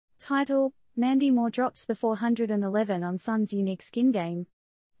Title: Mandy Moore drops the 411 on son's unique skin game.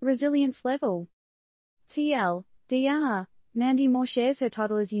 Resilience level. TLDR: Mandy Moore shares her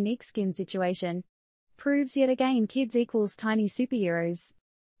toddler's unique skin situation. Proves yet again kids equals tiny superheroes.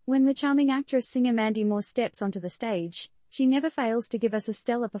 When the charming actress-singer Mandy Moore steps onto the stage, she never fails to give us a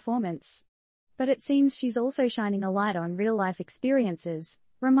stellar performance. But it seems she's also shining a light on real-life experiences,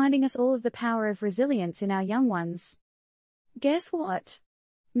 reminding us all of the power of resilience in our young ones. Guess what?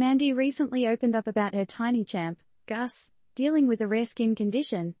 Mandy recently opened up about her tiny champ, Gus, dealing with a rare skin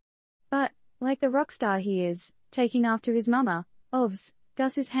condition. But, like the rock star he is, taking after his mama, Ovs,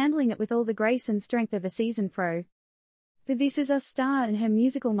 Gus is handling it with all the grace and strength of a seasoned pro. The This Is Us star and her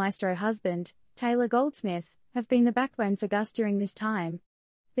musical maestro husband, Taylor Goldsmith, have been the backbone for Gus during this time.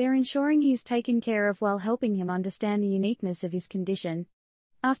 They're ensuring he's taken care of while helping him understand the uniqueness of his condition.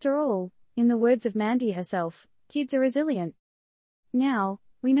 After all, in the words of Mandy herself, kids are resilient. Now,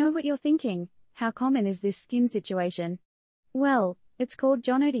 we know what you're thinking: how common is this skin situation? Well, it's called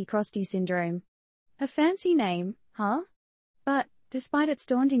John-Crosty syndrome. A fancy name, huh? But, despite its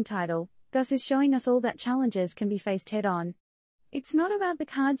daunting title, Gus is showing us all that challenges can be faced head-on. It's not about the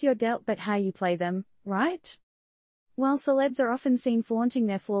cards you're dealt but how you play them, right? While celebs are often seen flaunting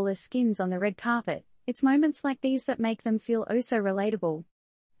their flawless skins on the red carpet, it's moments like these that make them feel oh so relatable.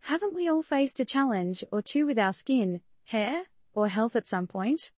 Haven't we all faced a challenge or two with our skin, hair, or health at some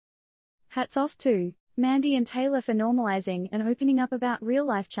point? Hats off to Mandy and Taylor for normalizing and opening up about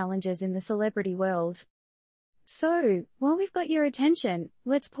real-life challenges in the celebrity world. So, while we've got your attention,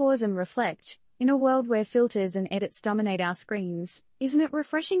 let's pause and reflect. In a world where filters and edits dominate our screens, isn't it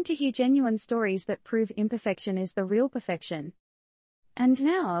refreshing to hear genuine stories that prove imperfection is the real perfection? And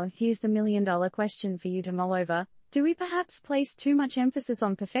now, here's the million-dollar question for you to mull over. Do we perhaps place too much emphasis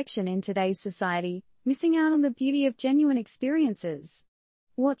on perfection in today's society, missing out on the beauty of genuine experiences?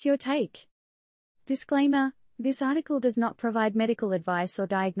 What's your take? Disclaimer: this article does not provide medical advice or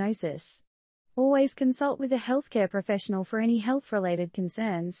diagnosis. Always consult with a healthcare professional for any health-related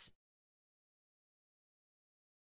concerns.